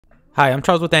Hi, I'm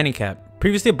Charles with AniCap.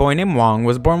 Previously, a boy named Wang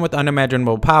was born with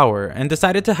unimaginable power and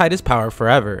decided to hide his power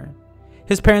forever.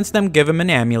 His parents then give him an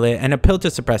amulet and a pill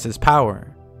to suppress his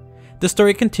power. The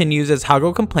story continues as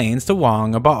Hago complains to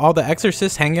Wang about all the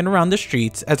exorcists hanging around the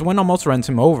streets as one almost runs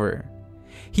him over.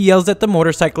 He yells at the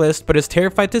motorcyclist but is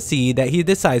terrified to see that he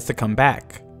decides to come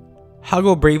back.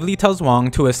 Hago bravely tells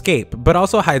Wang to escape but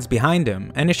also hides behind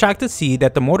him and is shocked to see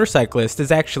that the motorcyclist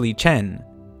is actually Chen.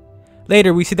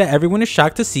 Later, we see that everyone is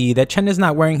shocked to see that Chen is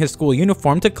not wearing his school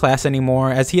uniform to class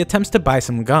anymore as he attempts to buy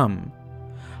some gum.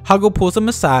 Hago pulls him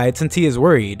aside since he is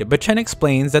worried, but Chen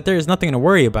explains that there is nothing to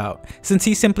worry about since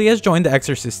he simply has joined the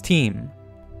Exorcist team.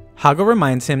 Hago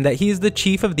reminds him that he is the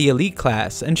chief of the elite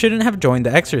class and shouldn't have joined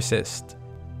the Exorcist.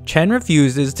 Chen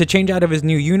refuses to change out of his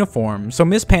new uniform, so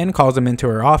Miss Pan calls him into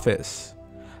her office.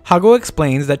 Hago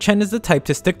explains that Chen is the type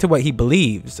to stick to what he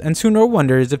believes, and Sunro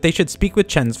wonders if they should speak with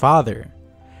Chen's father.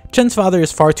 Chen's father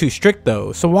is far too strict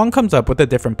though, so Wang comes up with a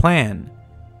different plan.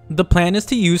 The plan is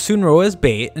to use Sunro as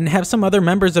bait and have some other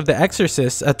members of the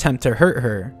Exorcists attempt to hurt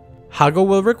her. Hago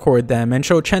will record them and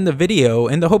show Chen the video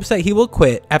in the hopes that he will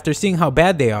quit after seeing how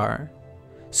bad they are.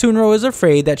 Sunro is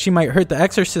afraid that she might hurt the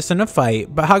Exorcists in a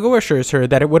fight, but Hago assures her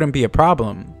that it wouldn't be a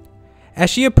problem. As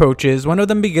she approaches, one of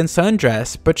them begins to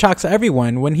undress, but shocks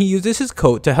everyone when he uses his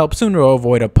coat to help Sunro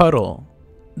avoid a puddle.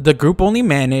 The group only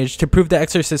managed to prove the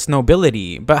Exorcist's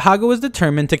nobility, but Hago is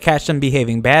determined to catch them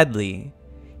behaving badly.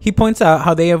 He points out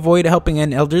how they avoid helping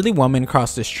an elderly woman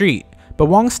cross the street, but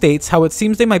Wang states how it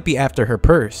seems they might be after her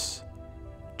purse.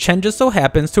 Chen just so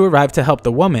happens to arrive to help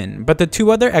the woman, but the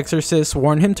two other exorcists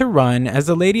warn him to run as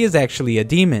the lady is actually a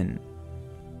demon.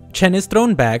 Chen is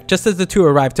thrown back just as the two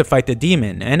arrive to fight the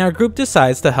demon, and our group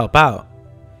decides to help out.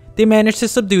 They manage to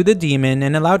subdue the demon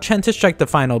and allow Chen to strike the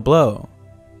final blow.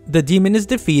 The demon is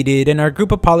defeated and our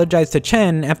group apologizes to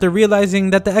Chen after realizing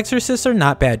that the exorcists are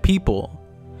not bad people.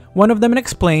 One of them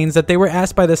explains that they were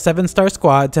asked by the 7-star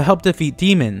squad to help defeat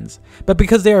demons, but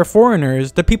because they are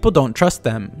foreigners, the people don't trust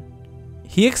them.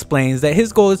 He explains that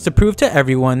his goal is to prove to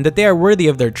everyone that they are worthy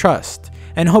of their trust,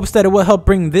 and hopes that it will help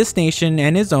bring this nation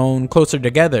and his own closer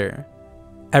together.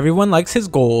 Everyone likes his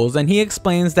goals, and he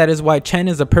explains that is why Chen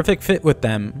is a perfect fit with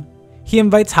them. He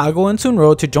invites Hago and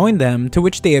Sunro to join them, to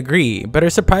which they agree, but are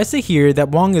surprised to hear that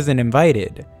Wang isn't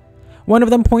invited. One of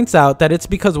them points out that it's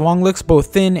because Wang looks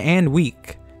both thin and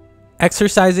weak.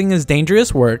 Exercising is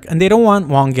dangerous work and they don't want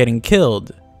Wang getting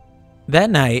killed.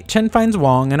 That night, Chen finds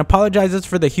Wang and apologizes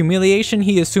for the humiliation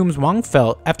he assumes Wang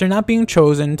felt after not being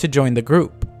chosen to join the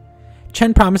group.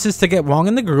 Chen promises to get Wang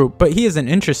in the group, but he isn't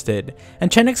interested,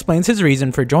 and Chen explains his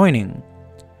reason for joining.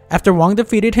 After Wang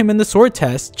defeated him in the sword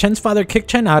test, Chen's father kicked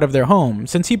Chen out of their home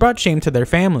since he brought shame to their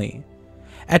family.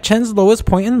 At Chen's lowest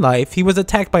point in life, he was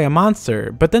attacked by a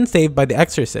monster, but then saved by the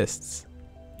exorcists.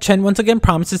 Chen once again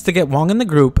promises to get Wang in the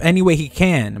group any way he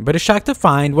can, but is shocked to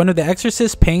find one of the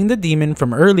exorcists paying the demon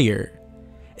from earlier.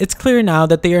 It's clear now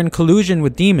that they are in collusion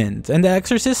with demons, and the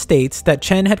exorcist states that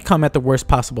Chen had come at the worst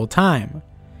possible time.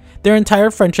 Their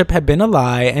entire friendship had been a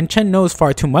lie, and Chen knows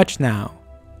far too much now.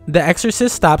 The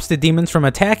exorcist stops the demons from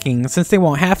attacking since they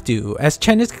won't have to, as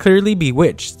Chen is clearly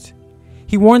bewitched.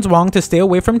 He warns Wang to stay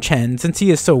away from Chen since he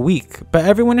is so weak, but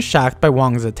everyone is shocked by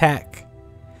Wang's attack.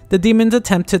 The demons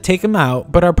attempt to take him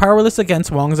out, but are powerless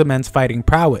against Wang's immense fighting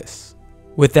prowess.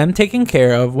 With them taken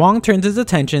care of, Wang turns his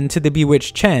attention to the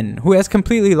bewitched Chen, who has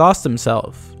completely lost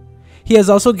himself. He has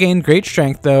also gained great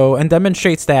strength though, and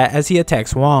demonstrates that as he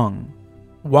attacks Wang.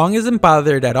 Wang isn't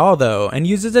bothered at all though, and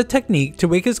uses a technique to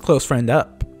wake his close friend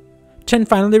up. Chen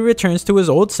finally returns to his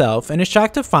old self and is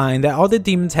shocked to find that all the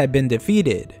demons had been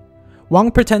defeated.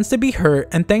 Wang pretends to be hurt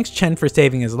and thanks Chen for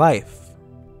saving his life.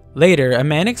 Later, a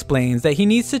man explains that he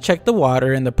needs to check the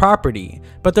water in the property,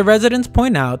 but the residents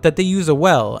point out that they use a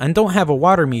well and don't have a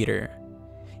water meter.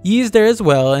 Yi is there as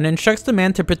well and instructs the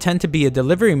man to pretend to be a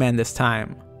delivery man this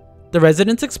time. The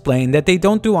residents explain that they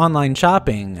don't do online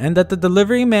shopping and that the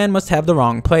delivery man must have the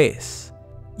wrong place.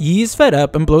 Yi is fed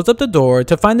up and blows up the door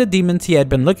to find the demons he had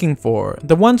been looking for,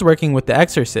 the ones working with the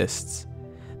exorcists.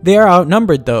 They are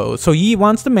outnumbered though, so Yi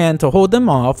wants the man to hold them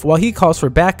off while he calls for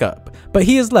backup, but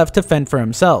he is left to fend for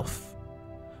himself.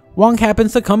 Wang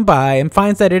happens to come by and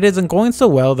finds that it isn't going so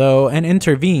well though and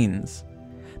intervenes.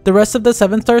 The rest of the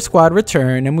 7-star squad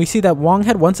return and we see that Wang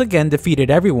had once again defeated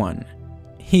everyone.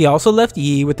 He also left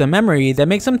Yi with a memory that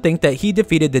makes him think that he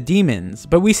defeated the demons,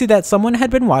 but we see that someone had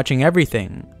been watching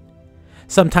everything.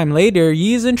 Sometime later,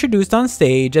 Yi is introduced on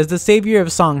stage as the savior of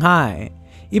Songhai.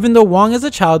 Even though Wang as a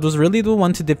child was really the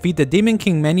one to defeat the Demon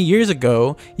King many years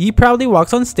ago, Yi proudly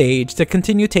walks on stage to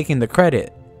continue taking the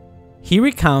credit. He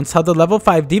recounts how the level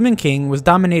 5 Demon King was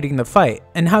dominating the fight,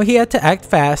 and how he had to act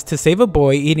fast to save a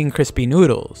boy eating crispy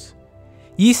noodles.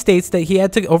 Yi states that he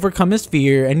had to overcome his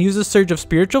fear and use a surge of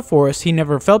spiritual force he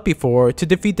never felt before to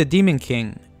defeat the Demon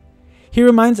King. He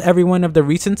reminds everyone of the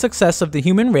recent success of the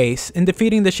human race in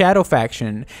defeating the Shadow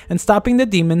faction and stopping the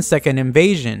demon's second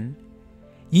invasion.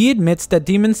 Yi admits that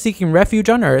demons seeking refuge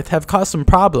on Earth have caused some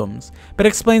problems, but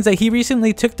explains that he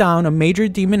recently took down a major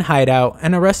demon hideout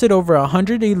and arrested over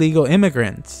 100 illegal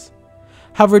immigrants.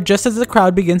 However, just as the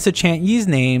crowd begins to chant Yi's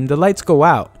name, the lights go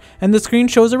out, and the screen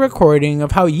shows a recording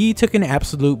of how Yi took an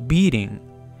absolute beating.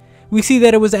 We see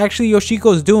that it was actually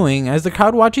Yoshiko's doing as the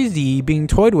crowd watches Yi being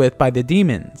toyed with by the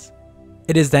demons.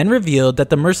 It is then revealed that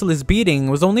the merciless beating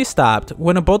was only stopped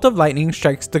when a bolt of lightning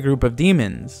strikes the group of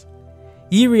demons.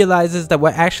 Yi realizes that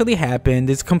what actually happened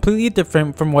is completely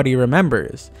different from what he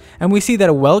remembers, and we see that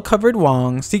a well-covered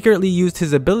Wang secretly used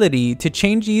his ability to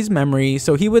change Yi's memory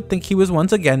so he would think he was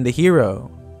once again the hero.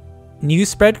 News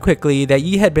spread quickly that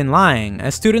Yi had been lying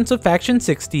as students of Faction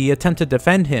 60 attempt to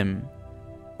defend him.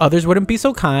 Others wouldn't be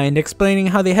so kind, explaining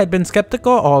how they had been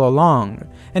skeptical all along,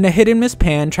 and a hidden Miss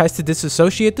Pan tries to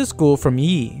disassociate the school from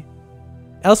Yi.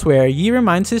 Elsewhere, Yi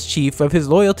reminds his chief of his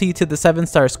loyalty to the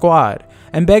 7-star squad,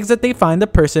 and begs that they find the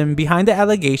person behind the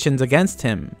allegations against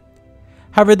him.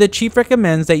 However, the chief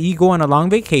recommends that Yi go on a long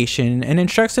vacation and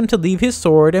instructs him to leave his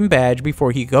sword and badge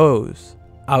before he goes.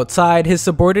 Outside, his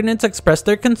subordinates express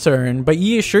their concern, but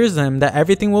Yi assures them that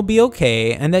everything will be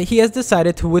okay and that he has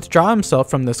decided to withdraw himself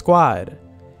from the squad.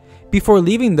 Before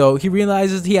leaving though, he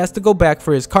realizes he has to go back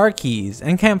for his car keys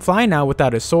and can't fly now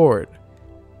without his sword.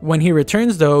 When he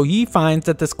returns though, Yi finds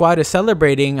that the squad is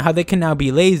celebrating how they can now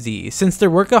be lazy since their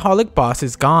workaholic boss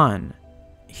is gone.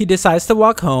 He decides to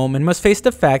walk home and must face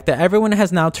the fact that everyone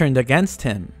has now turned against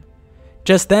him.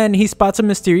 Just then, he spots a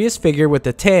mysterious figure with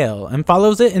a tail and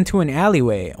follows it into an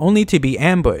alleyway, only to be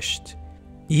ambushed.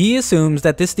 Yi assumes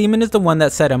that this demon is the one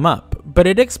that set him up, but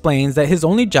it explains that his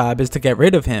only job is to get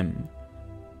rid of him.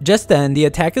 Just then, the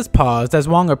attack is paused as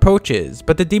Wang approaches,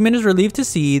 but the demon is relieved to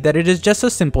see that it is just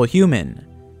a simple human.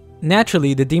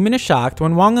 Naturally, the demon is shocked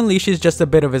when Wang unleashes just a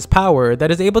bit of his power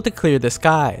that is able to clear the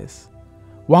skies.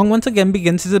 Wang once again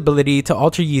begins his ability to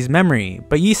alter Yi's memory,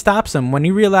 but Yi stops him when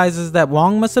he realizes that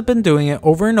Wang must have been doing it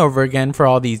over and over again for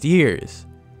all these years.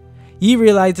 Yi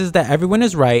realizes that everyone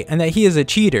is right and that he is a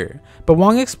cheater, but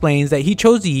Wang explains that he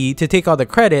chose Yi to take all the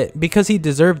credit because he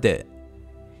deserved it.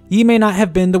 Yi may not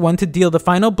have been the one to deal the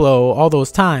final blow all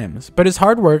those times, but his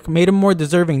hard work made him more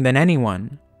deserving than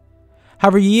anyone.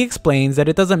 However, Yi explains that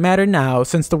it doesn't matter now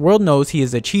since the world knows he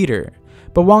is a cheater,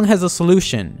 but Wang has a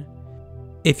solution.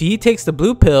 If Yi takes the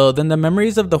blue pill, then the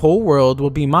memories of the whole world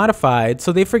will be modified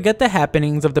so they forget the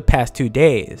happenings of the past 2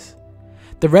 days.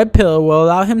 The red pill will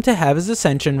allow him to have his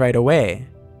ascension right away.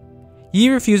 Yi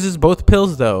refuses both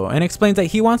pills though, and explains that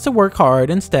he wants to work hard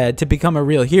instead to become a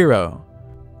real hero.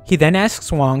 He then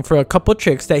asks Wang for a couple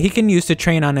tricks that he can use to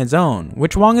train on his own,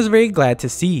 which Wang is very glad to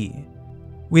see.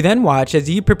 We then watch as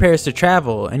Yi prepares to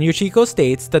travel, and Yoshiko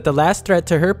states that the last threat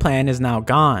to her plan is now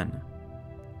gone.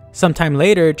 Sometime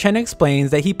later, Chen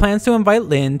explains that he plans to invite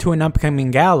Lin to an upcoming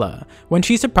gala, when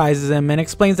she surprises him and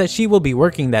explains that she will be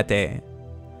working that day.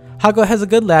 Hago has a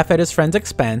good laugh at his friend's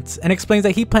expense and explains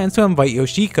that he plans to invite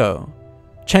Yoshiko.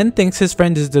 Chen thinks his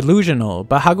friend is delusional,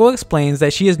 but Hago explains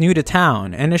that she is new to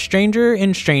town and a stranger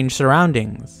in strange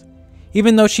surroundings.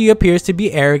 Even though she appears to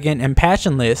be arrogant and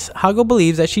passionless, Hago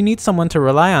believes that she needs someone to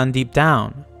rely on deep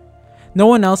down. No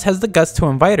one else has the guts to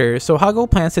invite her, so Hago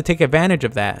plans to take advantage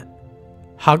of that.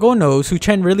 Hago knows who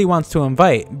Chen really wants to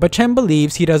invite, but Chen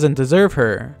believes he doesn't deserve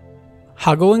her.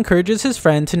 Hago encourages his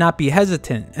friend to not be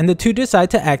hesitant, and the two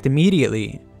decide to act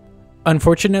immediately.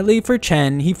 Unfortunately for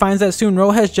Chen, he finds that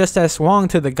Sunro has just asked Wang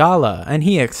to the gala, and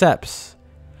he accepts.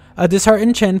 A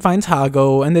disheartened Chen finds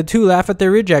Hago, and the two laugh at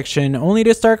their rejection only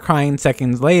to start crying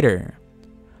seconds later.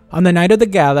 On the night of the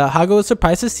gala, Hago is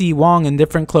surprised to see Wang in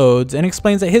different clothes and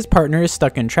explains that his partner is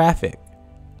stuck in traffic.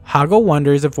 Hago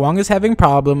wonders if Wang is having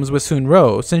problems with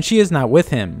Sunro since she is not with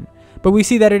him, but we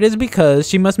see that it is because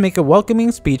she must make a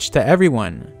welcoming speech to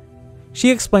everyone.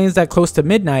 She explains that close to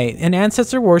midnight, an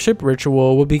ancestor worship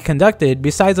ritual will be conducted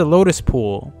beside a lotus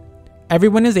pool.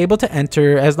 Everyone is able to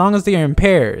enter as long as they are in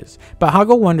pairs, but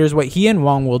Hago wonders what he and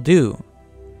Wang will do.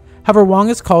 However, Wang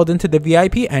is called into the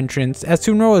VIP entrance as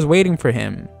Sunro is waiting for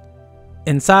him.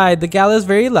 Inside, the gala is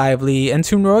very lively, and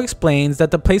Sunro explains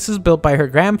that the place was built by her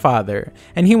grandfather,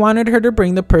 and he wanted her to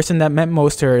bring the person that meant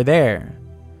most to her there.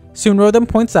 Sunro then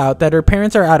points out that her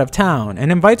parents are out of town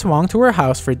and invites Wang to her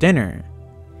house for dinner.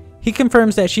 He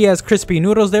confirms that she has crispy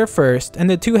noodles there first, and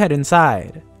the two head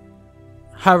inside.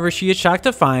 However, she is shocked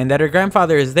to find that her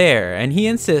grandfather is there, and he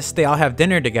insists they all have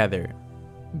dinner together.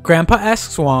 Grandpa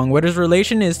asks Wang what his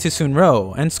relation is to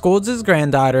Sunro and scolds his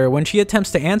granddaughter when she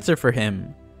attempts to answer for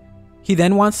him. He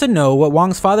then wants to know what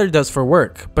Wang's father does for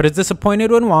work, but is disappointed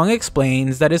when Wang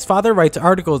explains that his father writes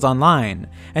articles online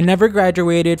and never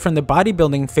graduated from the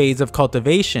bodybuilding phase of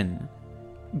cultivation.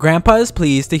 Grandpa is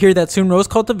pleased to hear that Sunro's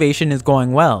cultivation is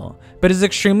going well, but is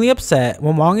extremely upset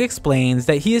when Wang explains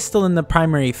that he is still in the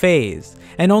primary phase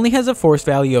and only has a force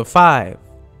value of 5.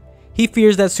 He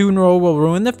fears that Sunro will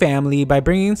ruin the family by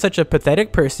bringing such a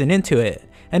pathetic person into it,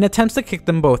 and attempts to kick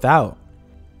them both out.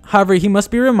 However, he must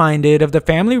be reminded of the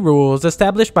family rules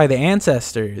established by the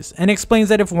ancestors, and explains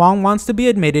that if Wang wants to be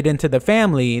admitted into the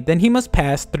family, then he must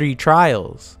pass 3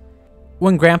 trials.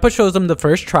 When Grandpa shows him the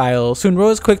first trial,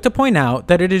 Sunro is quick to point out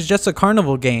that it is just a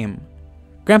carnival game.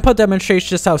 Grandpa demonstrates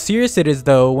just how serious it is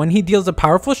though when he deals a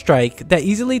powerful strike that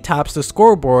easily tops the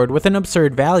scoreboard with an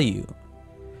absurd value.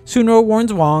 Sunro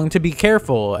warns Wang to be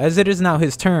careful as it is now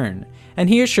his turn, and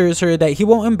he assures her that he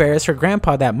won't embarrass her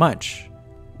grandpa that much.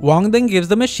 Wang then gives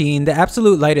the machine the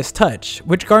absolute lightest touch,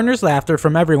 which garners laughter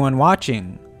from everyone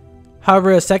watching.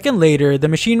 However, a second later, the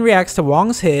machine reacts to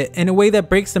Wang's hit in a way that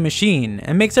breaks the machine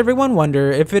and makes everyone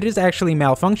wonder if it is actually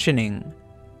malfunctioning.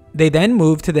 They then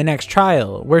move to the next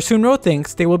trial, where Sunro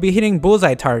thinks they will be hitting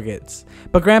bullseye targets,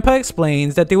 but Grandpa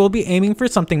explains that they will be aiming for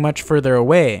something much further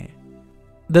away.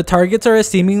 The targets are a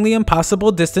seemingly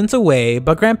impossible distance away,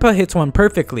 but Grandpa hits one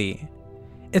perfectly.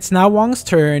 It's now Wang's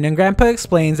turn, and Grandpa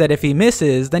explains that if he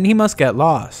misses, then he must get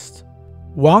lost.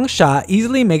 Wang's shot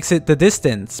easily makes it the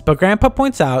distance, but Grandpa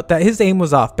points out that his aim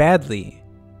was off badly.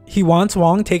 He wants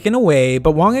Wang taken away,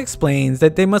 but Wang explains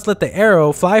that they must let the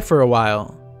arrow fly for a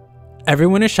while.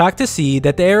 Everyone is shocked to see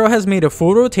that the arrow has made a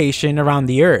full rotation around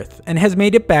the earth, and has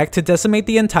made it back to decimate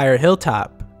the entire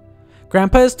hilltop.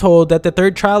 Grandpa is told that the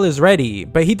third trial is ready,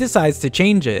 but he decides to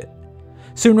change it.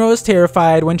 Sunro is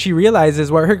terrified when she realizes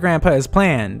what her grandpa has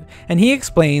planned, and he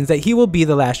explains that he will be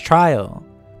the last trial.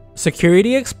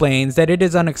 Security explains that it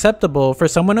is unacceptable for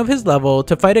someone of his level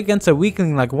to fight against a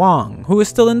weakling like Wang, who is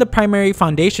still in the primary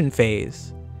foundation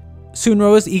phase.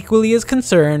 Sunro is equally as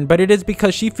concerned, but it is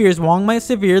because she fears Wang might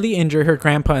severely injure her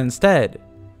grandpa instead.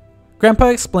 Grandpa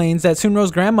explains that Sunro's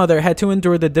grandmother had to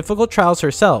endure the difficult trials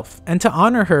herself, and to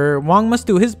honor her, Wang must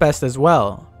do his best as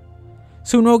well.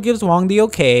 Sunro gives Wang the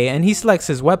okay, and he selects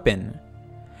his weapon.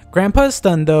 Grandpa is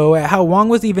stunned though at how Wang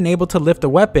was even able to lift a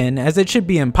weapon, as it should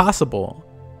be impossible.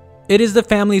 It is the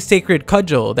family's sacred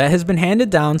cudgel that has been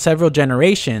handed down several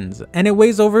generations, and it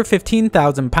weighs over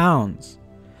 15,000 pounds.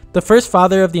 The first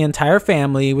father of the entire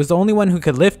family was the only one who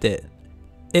could lift it.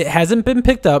 It hasn't been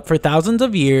picked up for thousands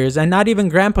of years, and not even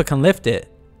Grandpa can lift it.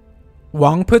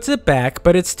 Wang puts it back,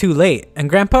 but it's too late, and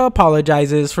Grandpa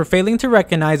apologizes for failing to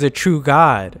recognize a true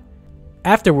god.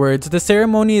 Afterwards, the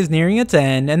ceremony is nearing its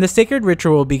end and the sacred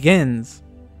ritual begins.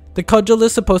 The cudgel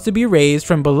is supposed to be raised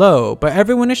from below, but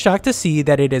everyone is shocked to see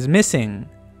that it is missing.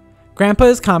 Grandpa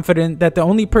is confident that the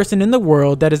only person in the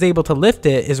world that is able to lift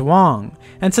it is Wang,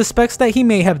 and suspects that he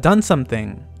may have done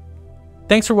something.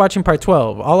 Thanks for watching part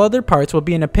 12, all other parts will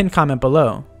be in a pinned comment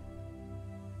below.